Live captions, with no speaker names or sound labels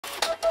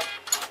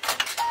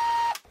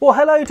Well,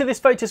 hello to this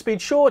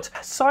Fotospeed short,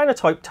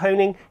 Cyanotype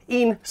toning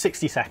in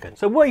 60 seconds.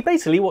 So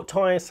basically what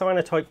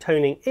Cyanotype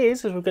toning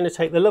is we're going to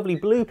take the lovely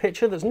blue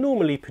picture that's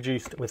normally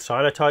produced with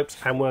cyanotypes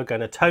and we're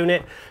going to tone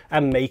it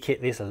and make it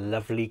this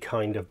lovely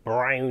kind of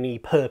browny,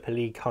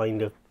 purpley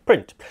kind of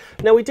print.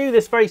 Now we do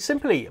this very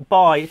simply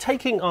by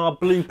taking our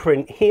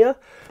blueprint here,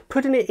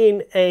 putting it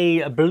in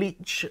a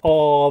bleach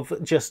of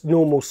just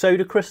normal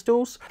soda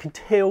crystals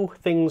until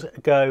things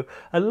go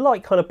a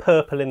light kind of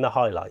purple in the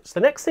highlights. The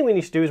next thing we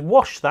need to do is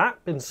wash that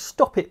and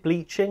stop it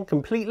bleaching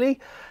completely,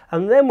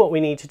 and then what we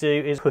need to do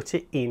is put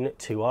it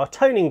into our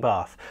toning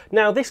bath.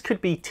 Now this could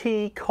be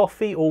tea,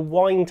 coffee or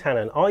wine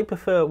tannin. I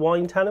prefer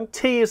wine tannin.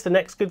 Tea is the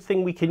next good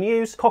thing we can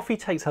use. Coffee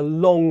takes a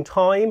long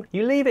time.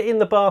 You leave it in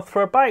the bath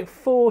for about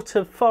 4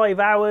 to 5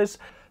 hours.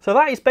 So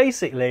that is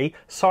basically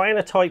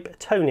Cyanotype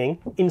toning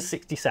in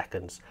 60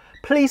 seconds.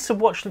 Please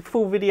watch the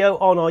full video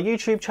on our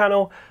YouTube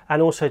channel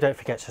and also don't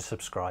forget to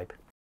subscribe.